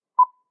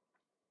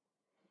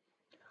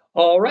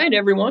All right,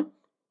 everyone.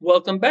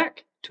 Welcome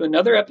back to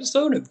another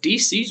episode of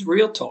DC's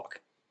Real Talk.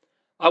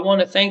 I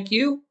want to thank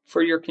you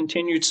for your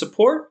continued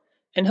support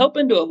and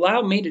helping to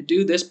allow me to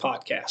do this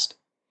podcast.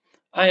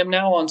 I am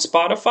now on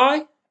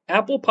Spotify,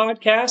 Apple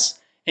Podcasts,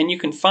 and you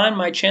can find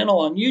my channel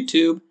on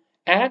YouTube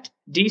at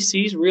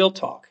DC's Real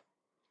Talk.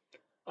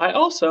 I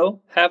also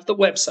have the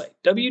website,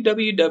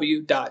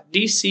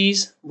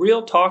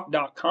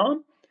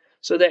 www.dcsrealtalk.com,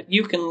 so that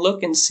you can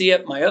look and see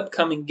at my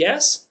upcoming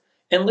guests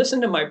and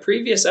listen to my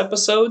previous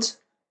episodes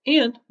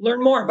and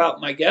learn more about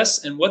my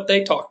guests and what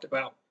they talked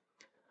about.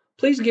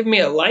 Please give me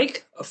a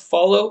like, a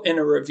follow, and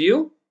a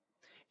review.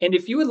 And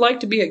if you would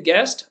like to be a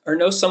guest or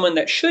know someone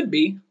that should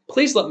be,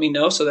 please let me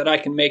know so that I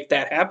can make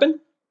that happen.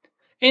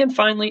 And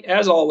finally,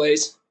 as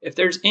always, if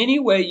there's any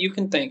way you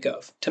can think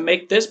of to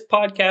make this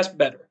podcast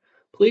better,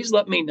 please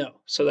let me know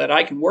so that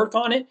I can work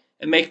on it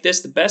and make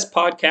this the best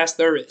podcast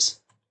there is.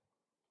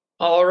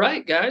 All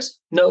right, guys,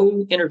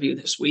 no interview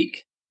this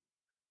week.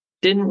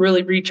 Didn't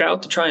really reach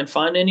out to try and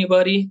find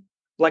anybody.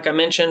 Like I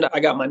mentioned,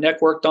 I got my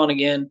neck worked on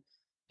again.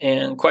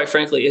 And quite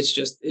frankly,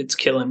 it's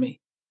killing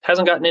me.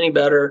 Hasn't gotten any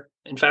better.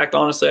 In fact,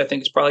 honestly, I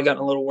think it's probably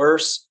gotten a little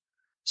worse.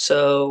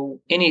 So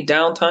any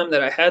downtime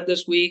that I had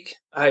this week,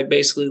 I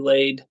basically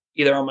laid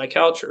either on my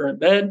couch or in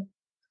bed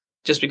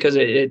just because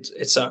it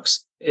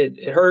sucks.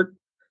 It hurt.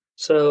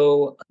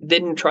 So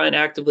didn't try and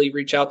actively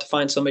reach out to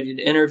find somebody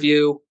to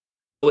interview.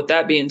 With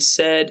that being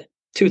said,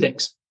 two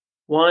things.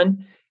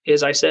 One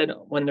is I said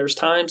when there's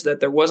times that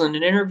there wasn't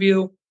an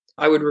interview,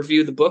 I would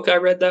review the book I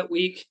read that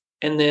week.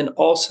 And then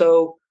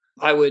also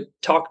I would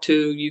talk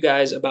to you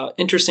guys about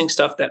interesting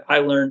stuff that I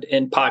learned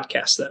in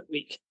podcasts that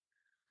week.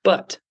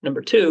 But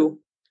number two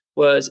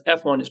was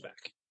F1 is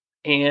back.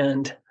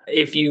 And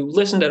if you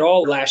listened at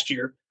all last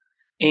year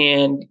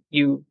and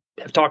you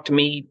have talked to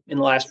me in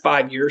the last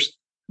 5 years,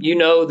 you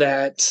know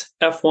that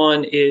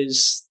F1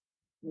 is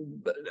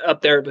up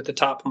there with the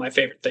top of my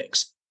favorite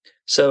things.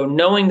 So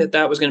knowing that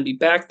that was going to be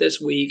back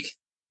this week,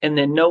 and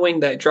then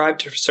knowing that Drive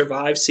to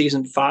Survive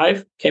Season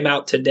 5 came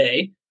out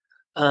today,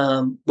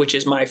 which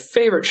is my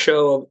favorite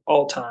show of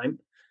all time.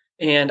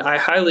 And I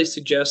highly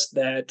suggest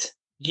that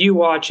you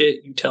watch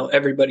it, you tell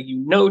everybody you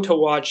know to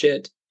watch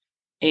it,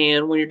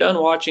 and when you're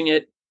done watching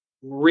it,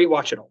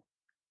 rewatch it all.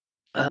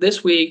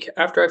 This week,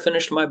 after I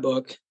finished my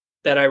book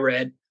that I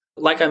read,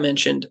 like I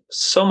mentioned,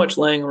 so much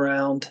laying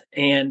around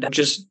and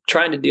just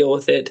trying to deal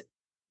with it.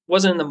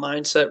 Wasn't in the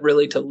mindset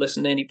really to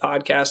listen to any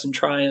podcast and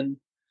try and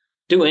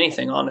do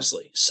anything,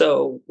 honestly.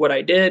 So what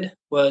I did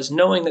was,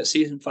 knowing that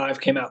season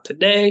 5 came out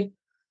today,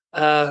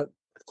 of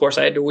course,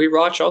 I had to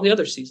rewatch all the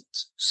other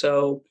seasons.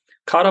 So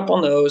caught up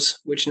on those,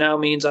 which now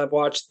means I've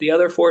watched the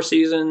other 4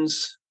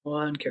 seasons,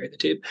 carry the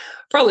tube,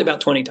 probably about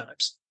 20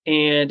 times.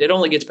 And it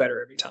only gets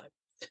better every time.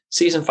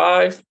 Season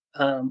 5,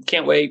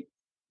 can't wait.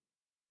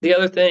 The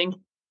other thing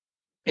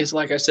is,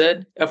 like I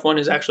said, F1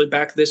 is actually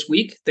back this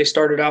week. They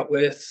started out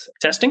with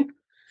testing.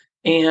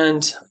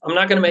 And I'm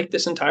not going to make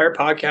this entire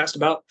podcast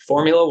about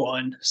Formula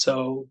One,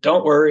 so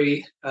don't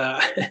worry.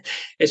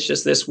 It's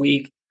just this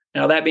week.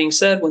 Now, that being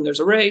said, when there's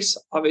a race,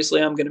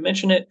 obviously I'm going to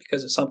mention it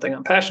because it's something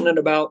I'm passionate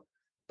about.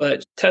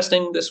 But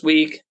testing this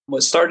week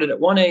was started at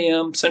 1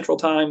 a.m. Central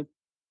Time.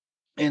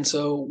 And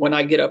so when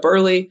I get up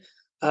early,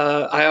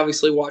 I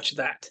obviously watch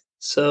that.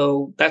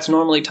 So that's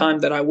normally time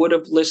that I would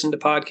have listened to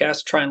podcasts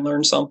to try and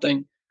learn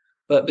something.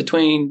 But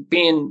between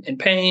being in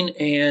pain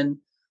and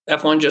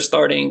F1 just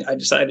starting, I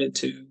decided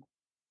to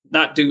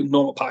not do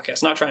normal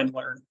podcasts, not trying to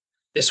learn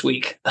this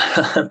week.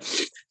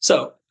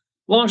 So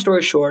long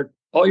story short,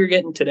 all you're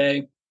getting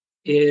today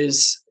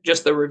is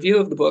just the review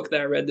of the book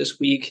that I read this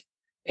week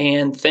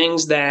and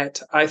things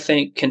that I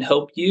think can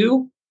help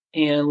you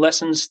and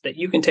lessons that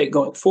you can take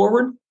going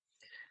forward.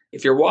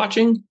 If you're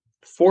watching,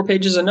 4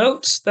 pages of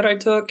notes that I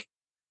took,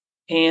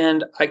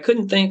 and I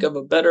couldn't think of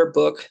a better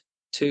book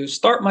to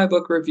start my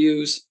book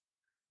reviews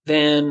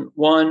than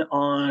one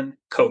on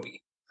Kobe.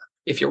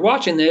 If you're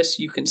watching this,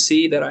 you can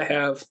see that I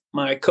have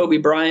my Kobe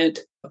Bryant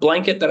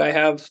blanket that I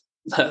have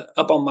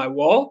up on my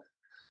wall.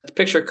 The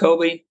picture of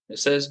Kobe, it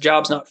says,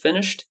 "Job's not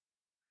finished."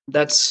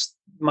 That's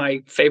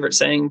my favorite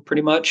saying,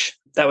 pretty much.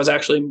 That was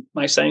actually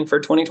my saying for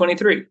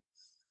 2023.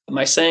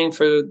 My saying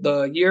for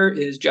the year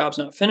is "Job's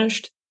not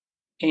finished."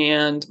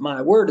 And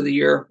my word of the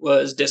year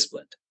was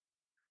 "disciplined."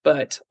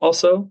 But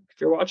also, if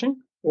you're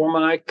watching, wore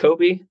my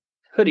Kobe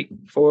hoodie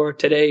for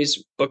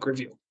today's book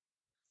review.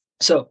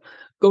 So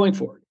going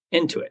forward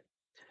into it.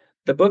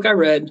 The book I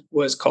read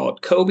was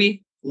called Kobe,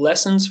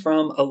 Lessons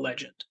from a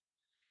Legend.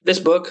 This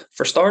book,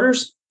 for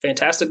starters,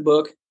 fantastic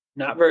book,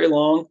 not very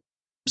long,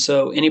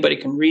 so anybody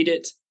can read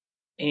it,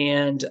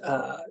 and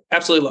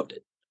absolutely loved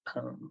it.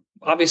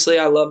 Obviously,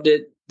 I loved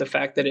it, the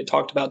fact that it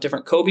talked about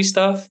different Kobe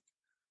stuff,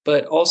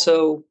 but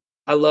also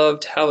I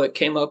loved how it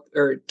came up,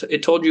 or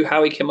it told you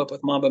how he came up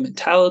with Mamba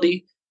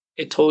mentality.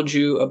 It told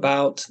you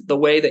about the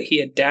way that he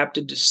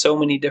adapted to so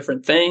many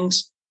different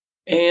things,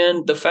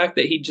 and the fact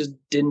that he just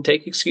didn't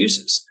take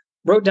excuses.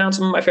 Wrote down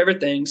some of my favorite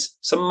things,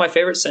 some of my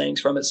favorite sayings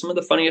from it, some of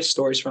the funniest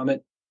stories from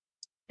it,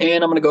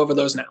 and I'm going to go over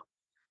those now.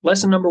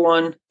 Lesson number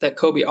 1 that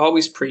Kobe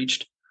always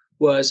preached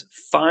was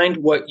find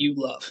what you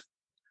love.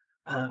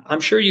 I'm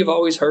sure you've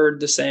always heard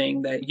the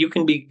saying that you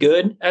can be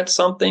good at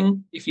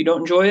something if you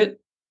don't enjoy it,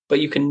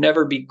 but you can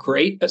never be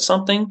great at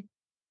something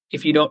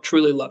if you don't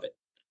truly love it.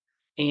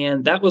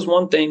 And that was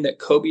one thing that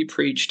Kobe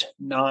preached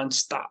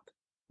nonstop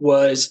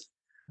was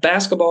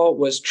basketball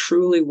was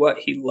truly what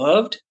he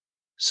loved.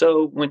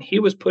 So when he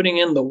was putting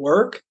in the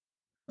work,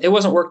 it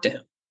wasn't work to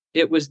him.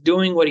 It was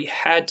doing what he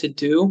had to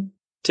do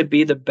to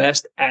be the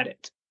best at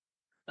it.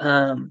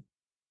 Um,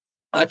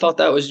 I thought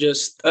that was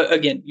just,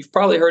 again, you've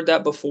probably heard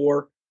that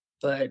before,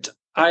 but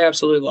I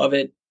absolutely love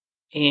it.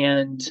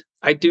 And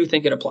I do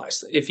think it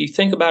applies. If you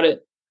think about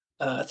it,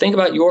 think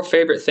about your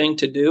favorite thing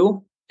to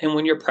do. And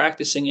when you're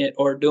practicing it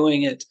or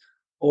doing it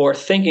or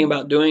thinking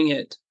about doing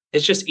it,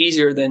 it's just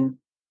easier than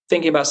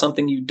thinking about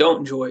something you don't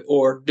enjoy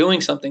or doing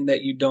something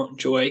that you don't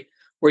enjoy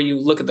where you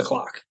look at the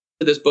clock.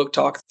 This book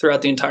talked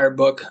throughout the entire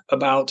book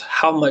about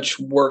how much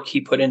work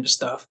he put into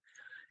stuff.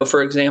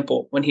 For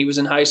example, when he was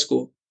in high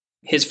school,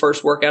 his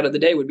first workout of the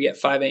day would be at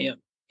 5 a.m.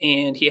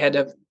 And he had to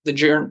have the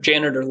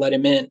janitor let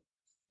him in.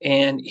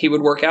 And he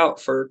would work out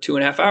for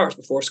 2.5 hours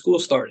before school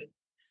started.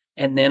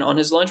 And then on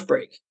his lunch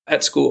break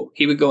at school,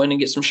 he would go in and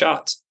get some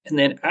shots. And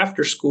then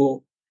after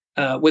school,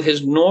 with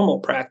his normal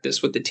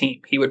practice with the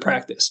team, he would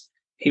practice.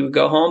 He would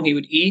go home, he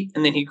would eat,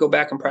 and then he'd go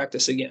back and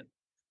practice again.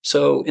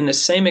 So in the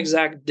same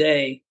exact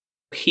day,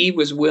 he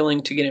was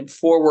willing to get in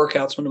 4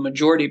 workouts when the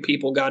majority of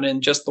people got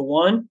in just the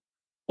one,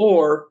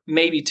 or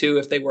maybe 2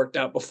 if they worked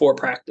out before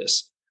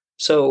practice.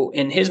 So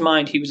in his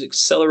mind, he was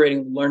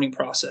accelerating the learning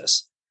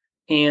process.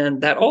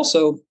 And that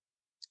also,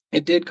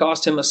 it did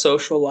cost him a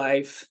social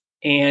life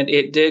and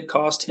it did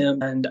cost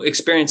him and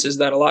experiences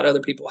that a lot of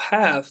other people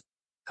have.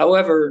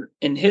 However,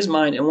 in his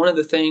mind, and one of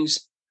the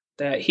things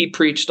that he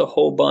preached a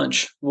whole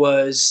bunch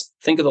was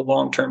think of the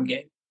long-term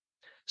game.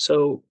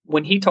 So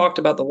when he talked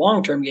about the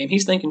long-term game,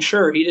 he's thinking,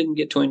 sure, he didn't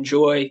get to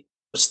enjoy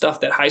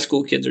stuff that high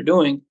school kids are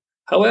doing.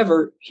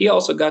 However, he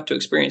also got to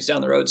experience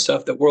down the road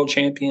stuff that world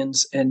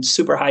champions and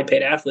super high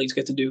paid athletes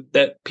get to do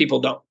that people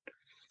don't.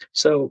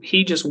 So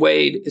he just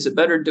weighed, is it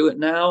better to do it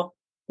now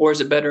or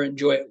is it better to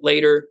enjoy it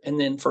later and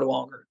then for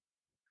longer?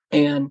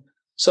 And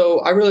so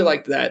I really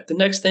liked that. The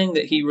next thing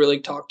that he really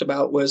talked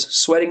about was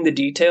sweating the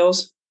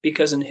details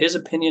because in his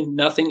opinion,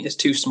 nothing is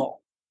too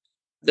small.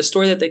 The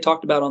story that they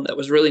talked about on that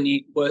was really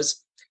neat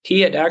was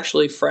he had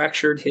actually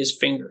fractured his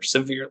finger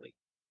severely.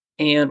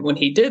 And when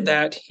he did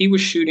that, he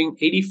was shooting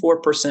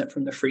 84%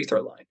 from the free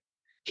throw line.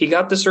 He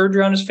got the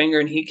surgery on his finger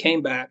and he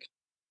came back.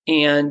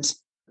 And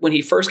when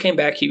he first came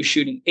back, he was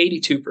shooting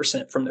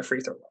 82% from the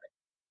free throw line.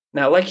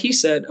 Now, like he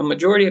said, a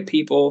majority of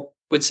people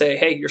would say,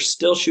 hey, you're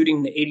still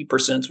shooting the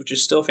 80%, which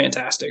is still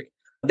fantastic.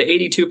 The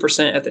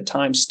 82% at the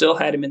time still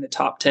had him in the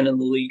top 10 in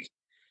the league.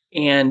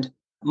 And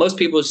most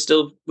people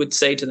still would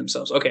say to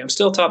themselves, okay, I'm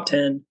still top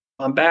 10.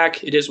 I'm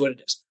back. It is what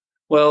it is.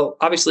 Well,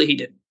 obviously he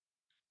didn't.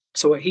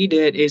 So what he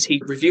did is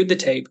he reviewed the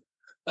tape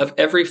of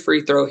every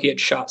free throw he had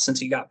shot since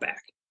he got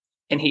back.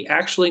 And he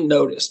actually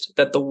noticed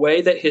that the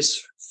way that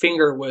his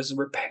finger was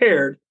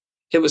repaired,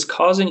 it was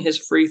causing his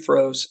free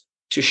throws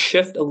to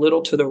shift a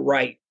little to the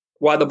right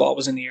while the ball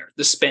was in the air,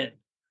 the spin.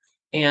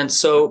 And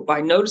so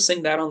by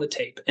noticing that on the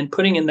tape and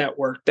putting in that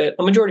work that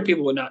a majority of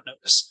people would not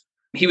notice,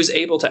 he was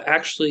able to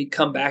actually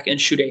come back and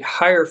shoot a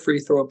higher free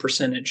throw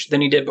percentage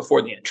than he did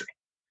before the injury.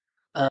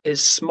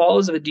 As small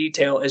as of a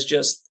detail as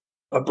just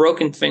a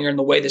broken finger and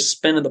the way the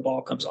spin of the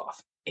ball comes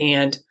off.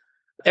 And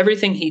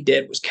everything he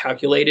did was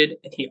calculated,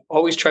 and he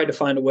always tried to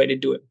find a way to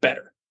do it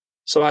better.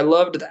 So I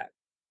loved that.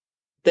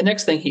 The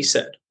next thing he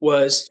said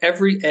was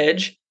every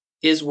edge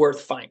is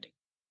worth finding.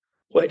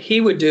 What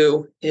he would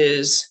do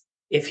is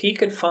if he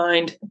could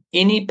find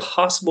any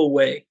possible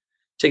way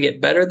to get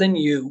better than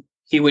you,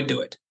 he would do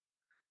it.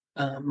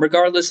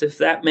 Regardless if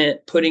that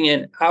meant putting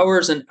in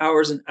hours and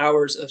hours and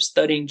hours of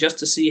studying just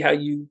to see how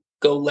you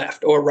go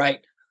left or right.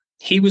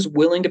 He was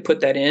willing to put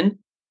that in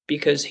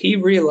because he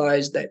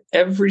realized that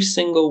every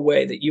single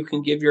way that you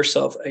can give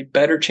yourself a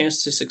better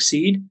chance to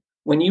succeed,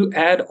 when you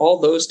add all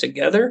those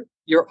together,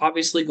 you're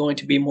obviously going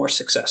to be more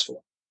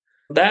successful.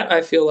 That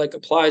I feel like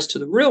applies to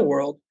the real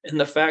world and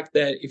the fact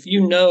that if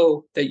you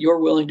know that you're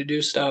willing to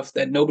do stuff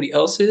that nobody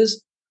else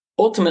is,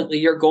 ultimately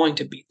you're going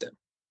to beat them.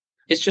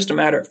 It's just a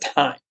matter of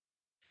time.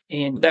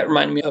 And that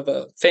reminded me of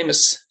a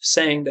famous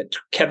saying that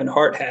Kevin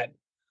Hart had,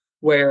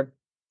 where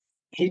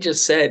he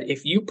just said,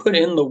 if you put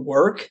in the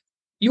work,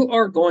 you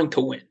are going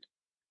to win.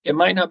 It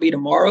might not be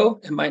tomorrow,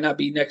 it might not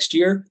be next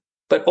year,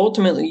 but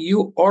ultimately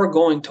you are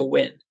going to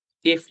win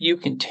if you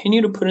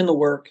continue to put in the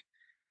work.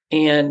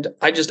 And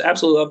I just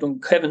absolutely loved when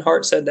Kevin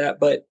Hart said that.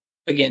 But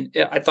again,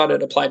 I thought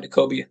it applied to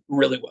Kobe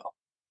really well.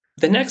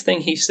 The next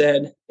thing he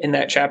said in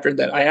that chapter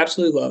that I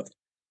absolutely loved,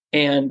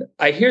 and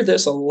I hear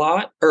this a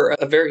lot, or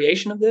a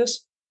variation of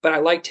this, but I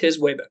liked his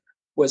way better,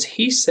 was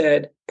he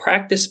said,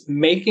 practice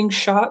making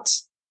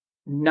shots,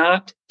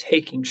 not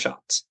taking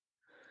shots.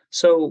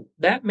 So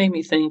that made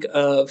me think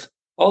of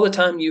all the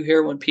time you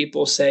hear when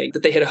people say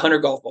that they hit 100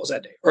 golf balls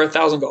that day or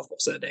 1,000 golf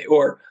balls that day,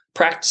 or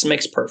practice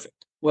makes perfect.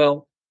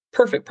 Well,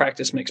 perfect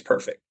practice makes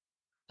perfect.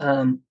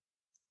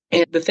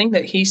 And the thing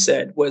that he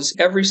said was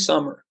every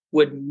summer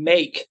would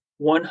make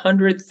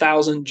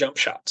 100,000 jump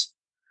shots.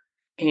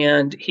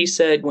 And he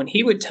said when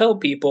he would tell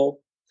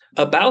people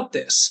about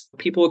this,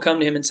 people would come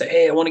to him and say,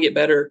 "Hey, I want to get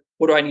better.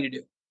 What do I need to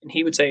do?" And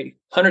he would say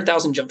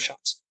 100,000 jump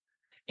shots.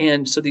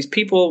 And so these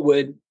people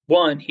would,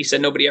 one, he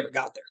said nobody ever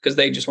got there because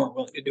they just weren't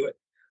willing to do it.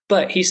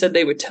 But he said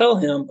they would tell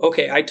him,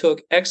 "Okay, I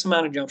took X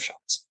amount of jump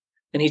shots."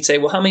 And he'd say,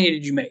 "Well, how many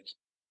did you make?"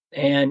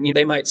 And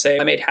they might say,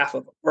 "I made half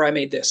of them," or "I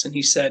made this." And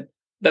he said,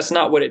 "That's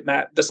not what it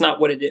matters. That's not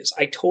what it is.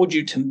 I told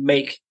you to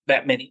make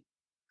that many."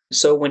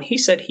 So when he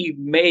said he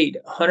made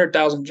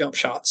 100,000 jump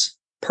shots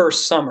per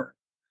summer,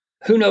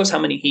 who knows how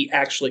many he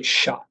actually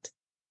shot?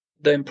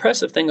 The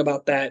impressive thing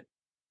about that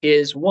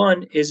is,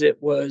 one, is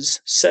it was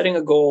setting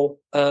a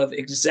goal of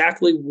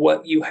exactly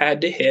what you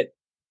had to hit,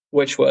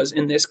 which was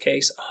in this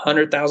case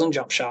 100,000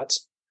 jump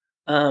shots.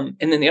 And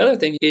then the other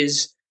thing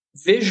is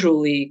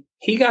visually,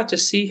 he got to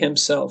see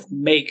himself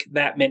make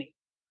that many.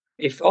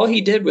 If all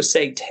he did was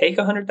say take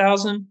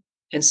 100,000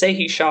 and say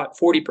he shot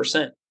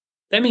 40%,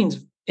 that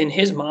means in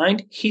his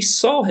mind he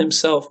saw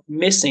himself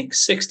missing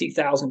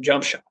 60,000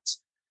 jump shots.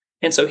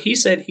 And so he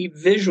said he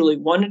visually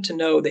wanted to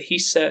know that he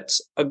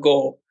sets a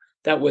goal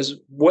that was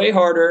way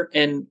harder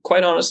and,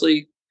 quite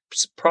honestly,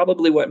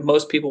 probably what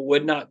most people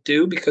would not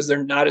do because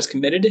they're not as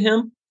committed to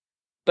him,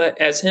 but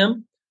as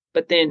him.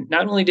 But then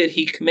not only did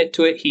he commit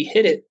to it, he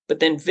hit it, but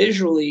then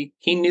visually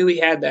he knew he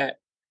had that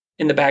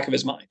in the back of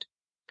his mind.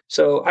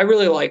 So I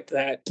really liked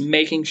that,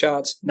 making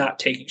shots, not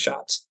taking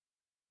shots.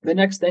 The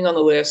next thing on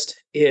the list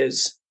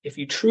is if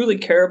you truly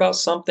care about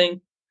something,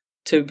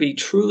 to be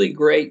truly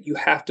great, you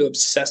have to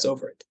obsess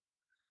over it.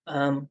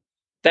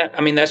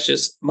 That's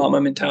just mama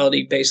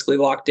mentality basically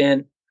locked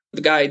in.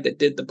 The guy that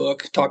did the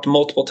book talked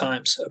multiple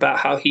times about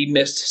how he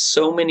missed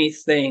so many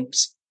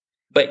things,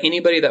 but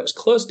anybody that was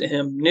close to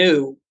him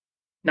knew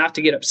not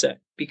to get upset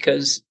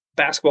because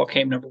basketball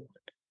came number one.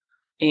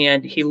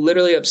 And he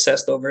literally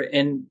obsessed over it.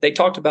 And they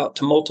talked about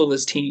to multiple of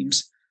his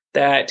teams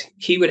that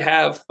he would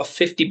have a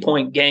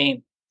 50-point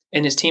game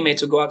and his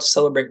teammates would go out to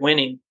celebrate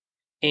winning.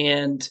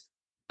 And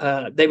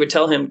they would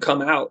tell him,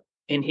 come out.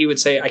 And he would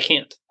say, I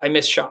can't. I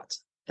missed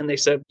shots. And they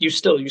said, you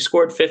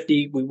scored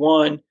 50. We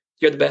won.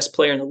 You're the best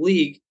player in the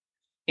league.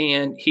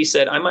 And he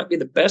said, I might be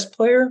the best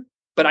player,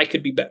 but I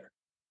could be better.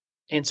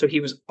 And so he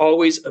was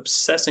always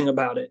obsessing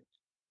about it.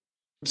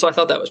 So I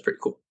thought that was pretty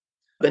cool.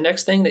 The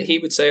next thing that he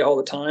would say all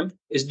the time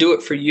is do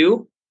it for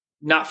you,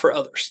 not for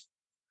others.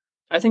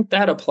 I think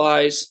that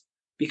applies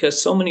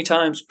because so many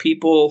times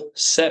people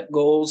set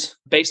goals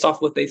based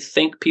off what they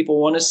think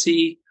people want to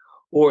see,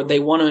 or they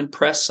want to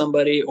impress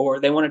somebody, or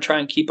they want to try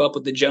and keep up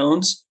with the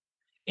Jones.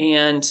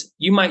 And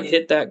you might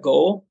hit that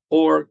goal,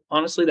 or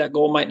honestly, that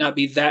goal might not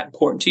be that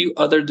important to you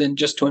other than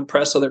just to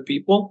impress other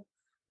people.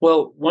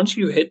 Well, once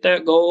you hit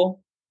that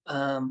goal,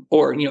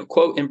 or,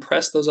 quote,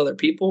 impress those other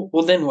people,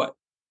 well, then what?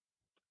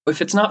 If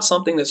it's not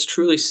something that's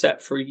truly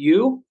set for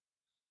you,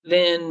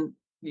 then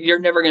you're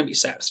never going to be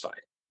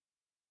satisfied.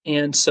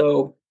 And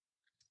so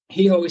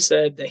he always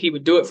said that he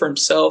would do it for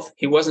himself.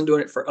 He wasn't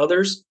doing it for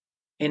others.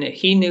 And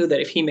he knew that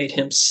if he made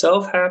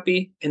himself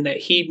happy and that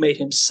he made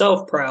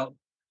himself proud,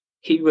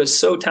 he was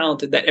so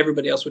talented that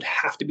everybody else would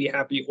have to be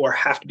happy or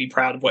have to be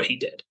proud of what he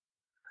did.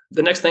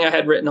 The next thing I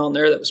had written on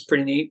there that was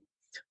pretty neat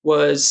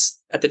was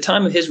at the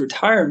time of his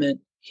retirement,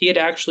 he had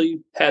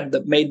actually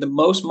made the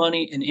most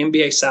money in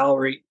NBA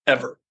salary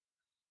ever.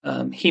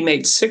 He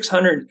made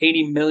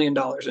 $680 million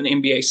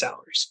in NBA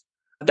salaries.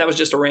 That was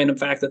just a random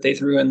fact that they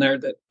threw in there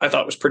that I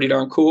thought was pretty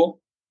darn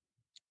cool.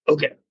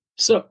 Okay,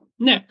 so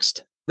the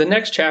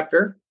next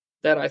chapter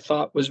that I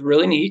thought was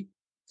really neat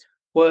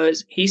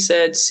was he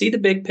said, see the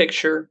big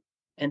picture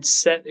and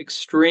set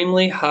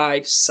extremely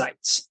high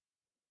sights.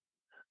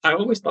 I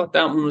always thought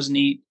that one was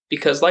neat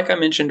because, like I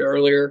mentioned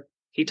earlier,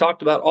 he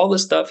talked about all the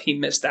stuff he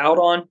missed out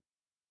on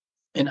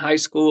in high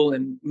school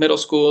and middle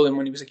school and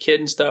when he was a kid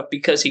and stuff,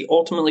 because he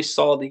ultimately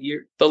saw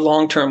the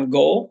long-term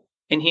goal,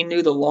 and he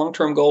knew the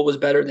long-term goal was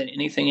better than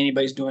anything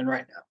anybody's doing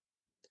right now.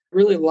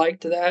 Really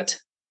liked that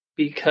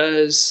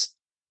because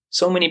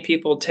so many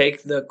people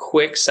take the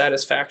quick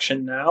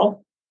satisfaction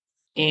now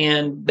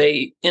and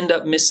they end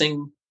up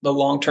missing the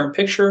long-term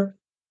picture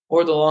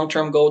or the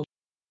long-term goal.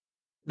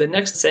 The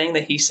next saying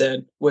that he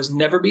said was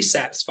never be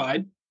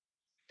satisfied,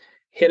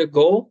 hit a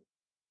goal,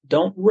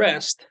 don't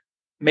rest,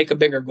 make a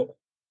bigger goal.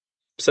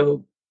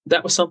 So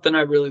that was something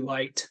I really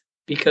liked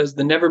because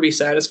the never be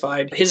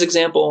satisfied, his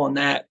example on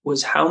that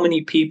was how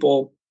many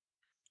people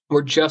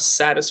were just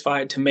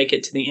satisfied to make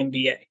it to the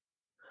NBA.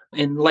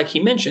 And like he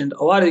mentioned,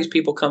 a lot of these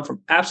people come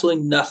from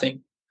absolutely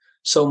nothing.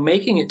 So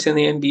making it to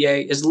the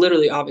NBA is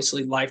literally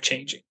obviously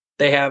life-changing.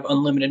 They have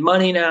unlimited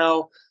money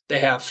now. They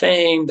have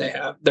fame.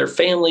 Their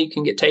family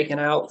can get taken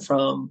out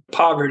from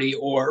poverty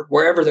or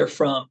wherever they're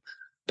from.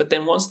 But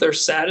then once they're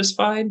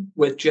satisfied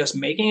with just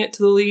making it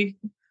to the league,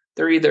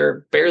 they're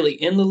either barely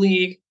in the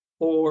league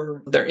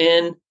or they're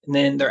in and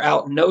then they're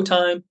out in no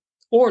time,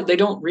 or they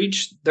don't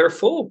reach their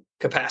full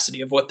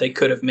capacity of what they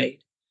could have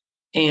made.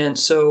 And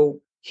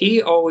so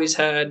he always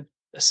had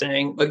a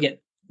saying, again,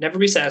 never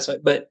be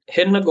satisfied, but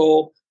hitting a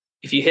goal,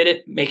 If you hit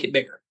it, make it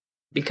bigger.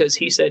 Because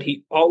he said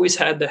he always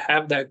had to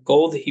have that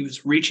goal that he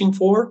was reaching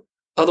for.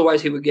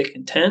 Otherwise, he would get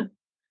content.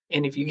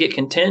 And if you get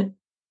content,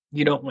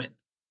 you don't win.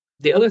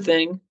 The other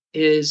thing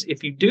is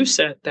if you do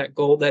set that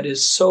goal that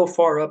is so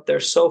far up there,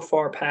 so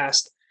far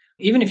past,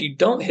 even if you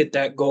don't hit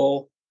that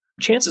goal,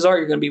 chances are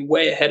you're going to be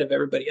way ahead of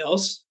everybody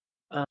else.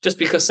 Just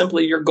because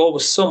simply your goal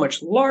was so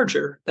much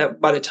larger that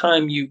by the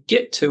time you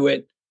get to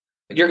it,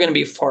 you're going to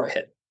be far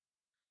ahead.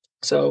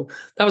 So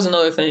that was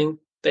another thing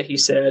that he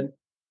said.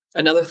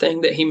 Another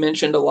thing that he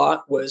mentioned a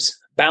lot was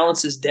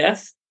balance is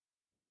death.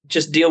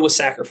 Just deal with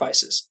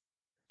sacrifices.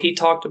 He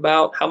talked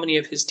about how many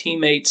of his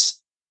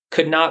teammates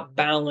could not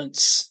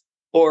balance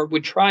or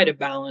would try to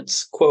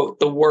balance,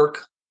 quote, the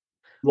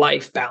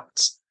work-life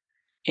balance.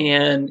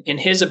 And in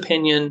his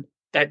opinion,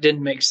 that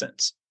didn't make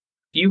sense.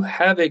 If you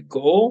have a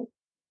goal,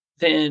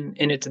 then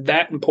and it's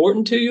that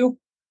important to you,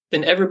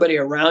 then everybody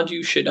around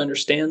you should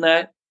understand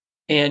that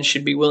and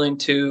should be willing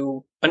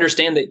to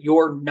understand that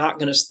you're not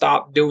going to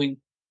stop doing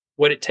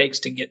what it takes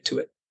to get to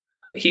it.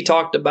 He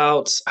talked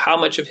about how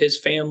much of his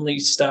family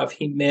stuff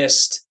he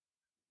missed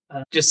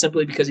just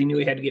simply because he knew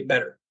he had to get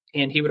better.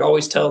 And he would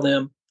always tell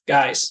them,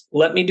 guys,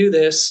 let me do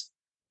this.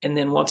 And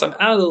then once I'm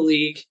out of the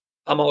league,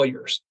 I'm all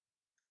yours.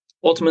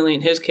 Ultimately,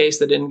 in his case,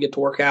 that didn't get to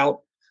work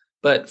out.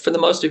 But for the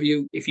most of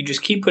you, if you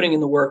just keep putting in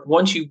the work,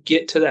 once you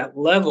get to that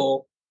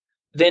level,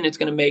 then it's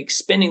going to make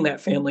spending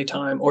that family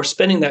time or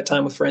spending that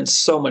time with friends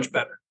so much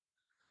better.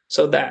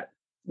 So that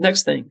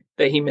next thing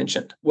that he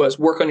mentioned was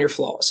work on your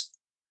flaws.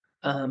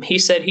 He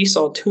said he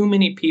saw too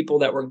many people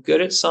that were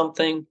good at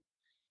something,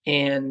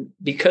 and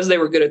because they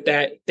were good at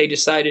that, they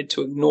decided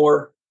to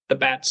ignore the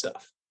bad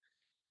stuff.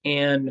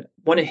 And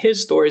one of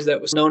his stories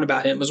that was known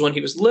about him was when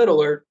he was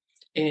littler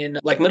in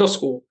like middle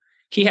school,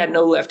 he had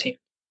no left hand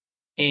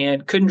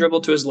and couldn't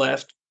dribble to his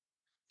left.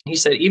 He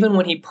said even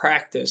when he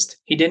practiced,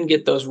 he didn't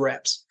get those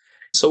reps.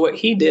 So what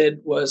he did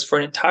was for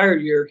an entire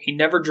year, he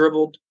never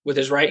dribbled with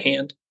his right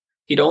hand.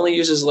 He'd only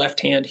use his left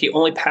hand. He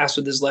only passed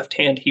with his left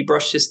hand. He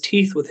brushed his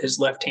teeth with his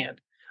left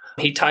hand.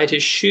 He tied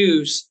his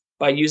shoes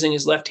by using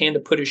his left hand to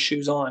put his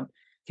shoes on.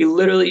 He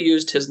literally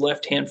used his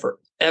left hand for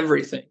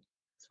everything.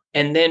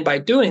 And then by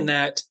doing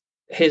that,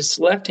 his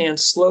left hand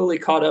slowly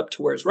caught up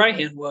to where his right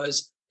hand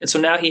was. And so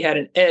now he had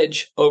an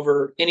edge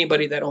over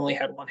anybody that only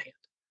had one hand.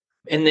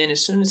 And then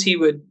as soon as he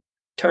would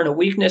turn a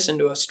weakness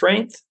into a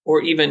strength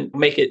or even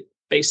make it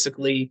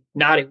basically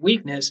not a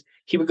weakness,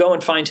 he would go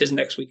and find his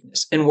next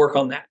weakness and work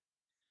on that.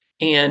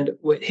 And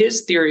what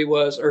his theory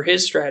was, or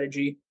his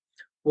strategy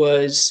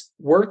was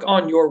work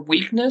on your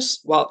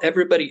weakness while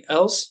everybody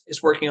else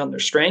is working on their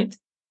strength.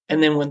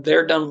 And then when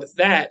they're done with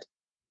that,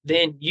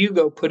 then you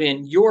go put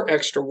in your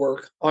extra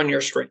work on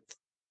your strength.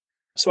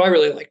 So I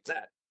really liked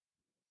that.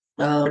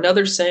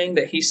 Another saying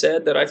that he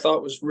said that I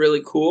thought was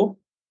really cool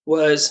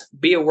was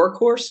be a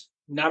workhorse,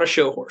 not a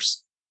show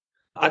horse.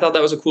 I thought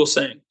that was a cool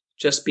saying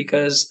just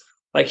because,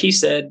 like he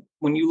said,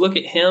 when you look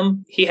at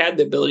him, he had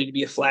the ability to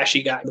be a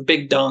flashy guy, the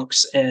big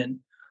dunks and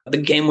the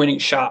game-winning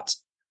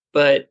shots.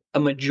 But a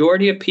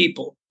majority of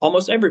people,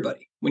 almost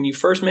everybody, when you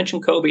first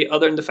mention Kobe,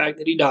 other than the fact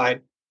that he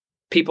died,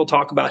 people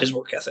talk about his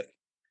work ethic.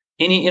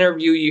 Any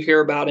interview you hear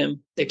about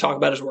him, they talk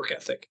about his work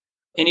ethic.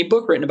 Any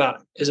book written about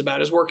him is about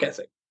his work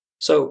ethic.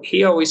 So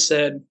he always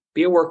said,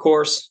 be a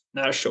workhorse,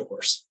 not a show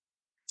horse.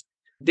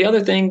 The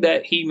other thing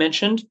that he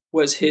mentioned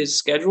was his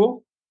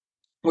schedule,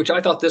 which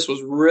I thought this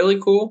was really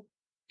cool.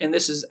 And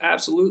this is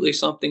absolutely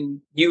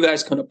something you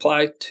guys can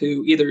apply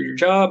to either your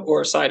job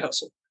or a side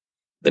hustle.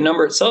 The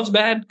number itself is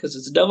bad because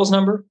it's a devil's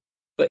number,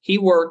 but he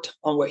worked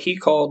on what he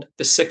called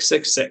the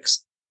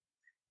 666.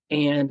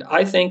 And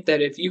I think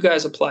that if you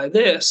guys apply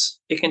this,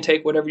 it can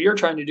take whatever you're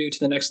trying to do to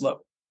the next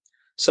level.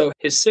 So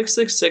his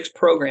 666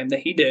 program that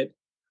he did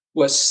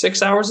was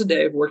 6 hours a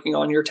day of working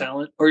on your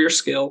talent or your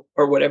skill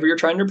or whatever you're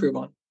trying to improve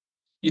on.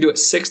 You do it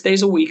 6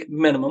 days a week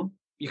minimum.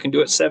 You can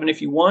do it 7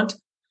 if you want,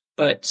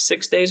 but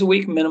 6 days a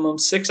week minimum,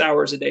 6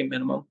 hours a day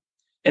minimum.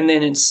 And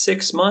then in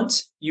 6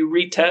 months, you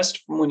retest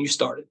from when you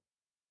started.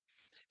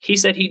 He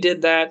said he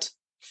did that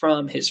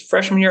from his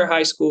freshman year of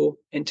high school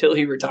until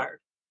he retired.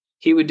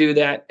 He would do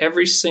that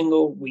every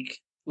single week,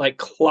 like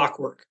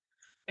clockwork.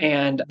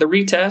 And the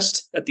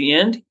retest at the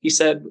end, he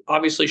said,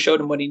 obviously showed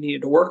him what he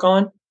needed to work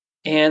on,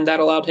 and that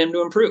allowed him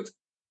to improve.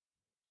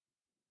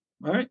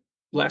 All right,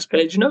 last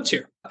page notes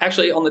here.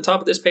 Actually, on the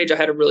top of this page, I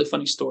had a really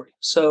funny story.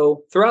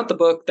 So throughout the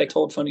book, they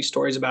told funny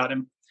stories about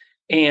him.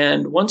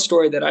 And one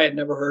story that I had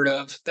never heard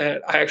of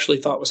that I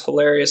actually thought was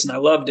hilarious and I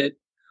loved it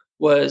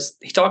was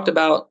he talked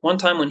about one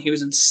time when he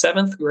was in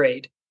 7th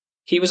grade,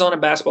 he was on a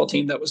basketball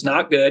team that was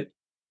not good,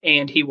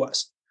 and he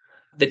was.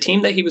 The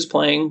team that he was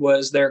playing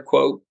was their,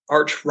 quote,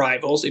 arch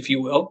rivals, if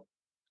you will.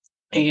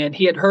 And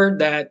he had heard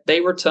that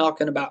they were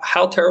talking about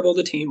how terrible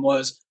the team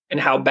was and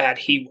how bad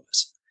he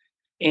was.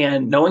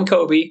 And knowing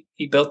Kobe,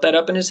 he built that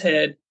up in his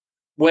head,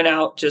 went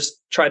out, just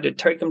tried to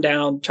take him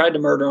down, tried to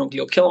murder him,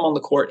 kill him on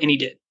the court, and he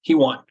did. He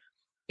won.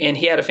 And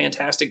he had a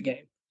fantastic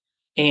game.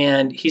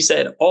 And he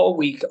said all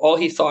week, all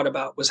he thought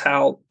about was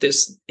how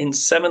this in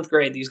 7th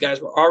grade, these guys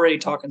were already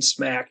talking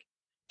smack,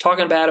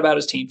 talking bad about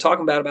his team,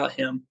 talking bad about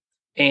him.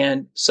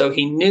 And so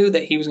he knew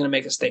that he was going to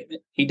make a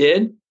statement. He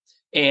did.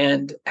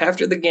 And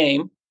after the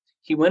game,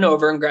 he went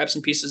over and grabbed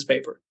some pieces of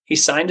paper. He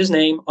signed his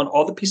name on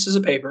all the pieces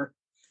of paper,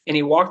 and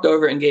he walked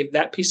over and gave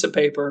that piece of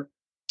paper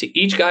to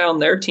each guy on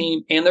their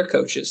team and their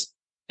coaches.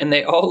 And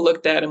they all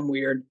looked at him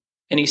weird.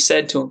 And he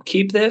said to him,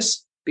 keep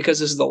this because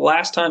this is the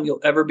last time you'll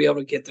ever be able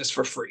to get this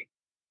for free.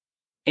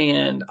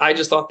 And I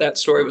just thought that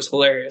story was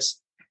hilarious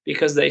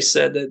because they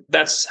said that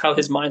that's how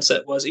his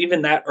mindset was.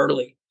 Even that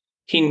early,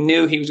 he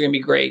knew he was going to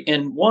be great.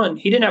 And one,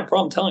 he didn't have a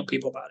problem telling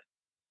people about it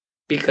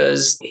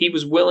because he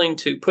was willing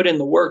to put in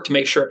the work to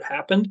make sure it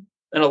happened.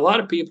 And a lot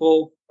of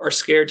people are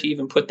scared to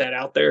even put that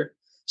out there.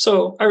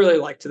 So I really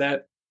liked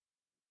that.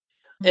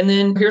 And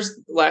then here's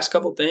the last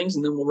couple things,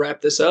 and then we'll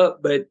wrap this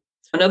up. But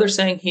another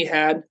saying he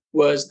had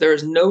was there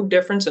is no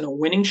difference in a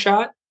winning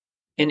shot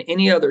and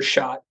any other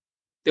shot.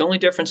 The only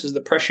difference is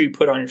the pressure you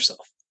put on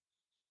yourself.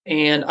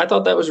 And I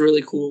thought that was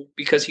really cool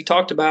because he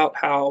talked about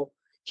how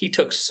he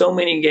took so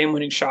many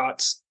game-winning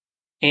shots.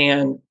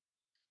 And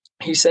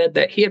he said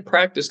that he had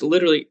practiced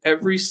literally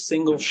every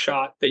single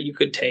shot that you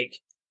could take.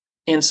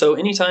 And so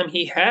anytime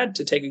he had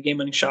to take a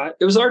game-winning shot,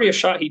 it was already a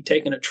shot he'd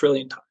taken 1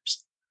 trillion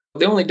times.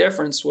 The only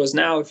difference was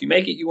now if you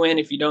make it, you win.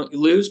 If you don't, you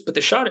lose. But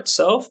the shot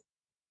itself,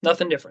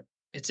 nothing different.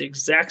 It's the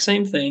exact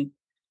same thing.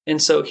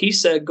 And so he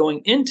said going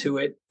into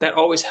it, that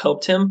always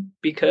helped him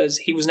because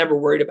he was never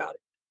worried about it.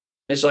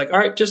 It's like, all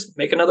right, just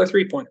make another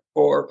 3-pointer,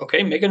 or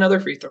okay, make another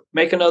free throw,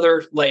 make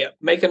another layup,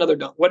 make another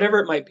dunk, whatever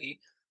it might be.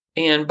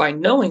 And by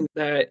knowing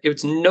that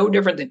it's no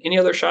different than any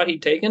other shot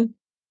he'd taken,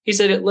 he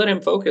said it let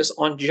him focus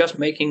on just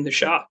making the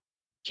shot.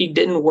 He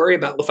didn't worry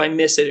about if I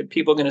miss it,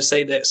 people are going to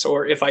say this,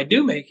 or if I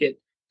do make it,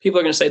 people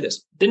are going to say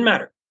this. Didn't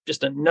matter.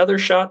 Just another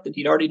shot that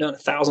he'd already done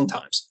 1,000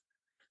 times.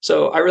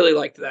 So I really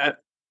liked that.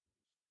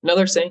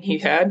 Another saying he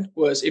had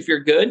was, if you're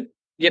good,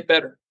 get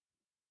better.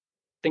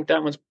 I think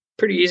that one's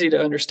pretty easy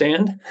to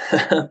understand.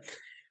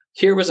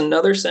 Here was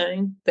another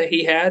saying that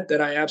he had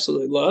that I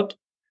absolutely loved.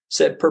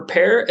 Said,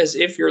 prepare as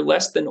if you're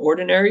less than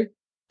ordinary,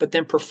 but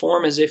then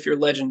perform as if you're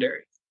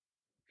legendary.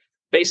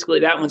 Basically,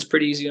 that one's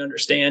pretty easy to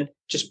understand.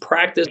 Just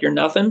practice you're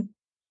nothing.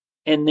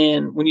 And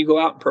then when you go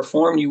out and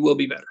perform, you will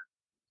be better.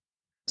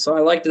 So I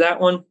liked that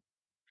one.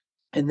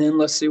 And then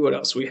let's see what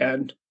else we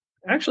had.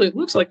 Actually, it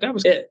looks like that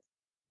was it.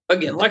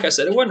 Again, like I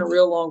said, it wasn't a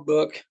real long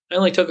book. I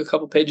only took a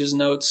couple pages of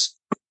notes,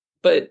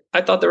 but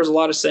I thought there was a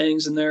lot of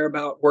sayings in there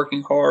about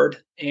working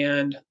hard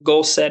and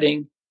goal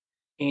setting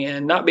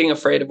and not being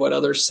afraid of what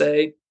others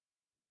say.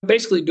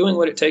 Basically doing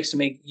what it takes to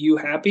make you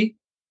happy.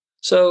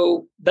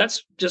 So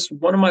that's just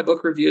one of my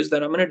book reviews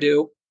that I'm going to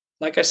do.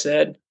 Like I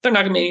said, they're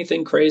not going to be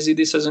anything crazy.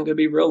 This isn't going to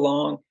be real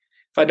long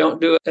if I don't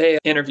do an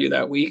interview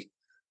that week.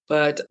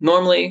 But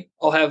normally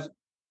I'll have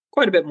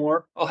quite a bit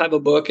more. I'll have a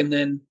book and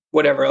then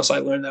whatever else I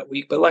learned that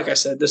week. But like I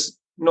said, this is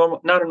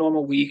not a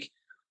normal week.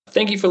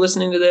 Thank you for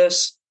listening to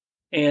this.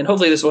 And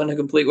hopefully this wasn't a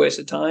complete waste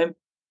of time.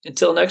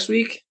 Until next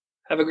week,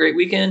 have a great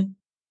weekend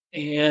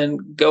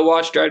and go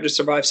watch Drive to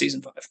Survive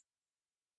Season 5.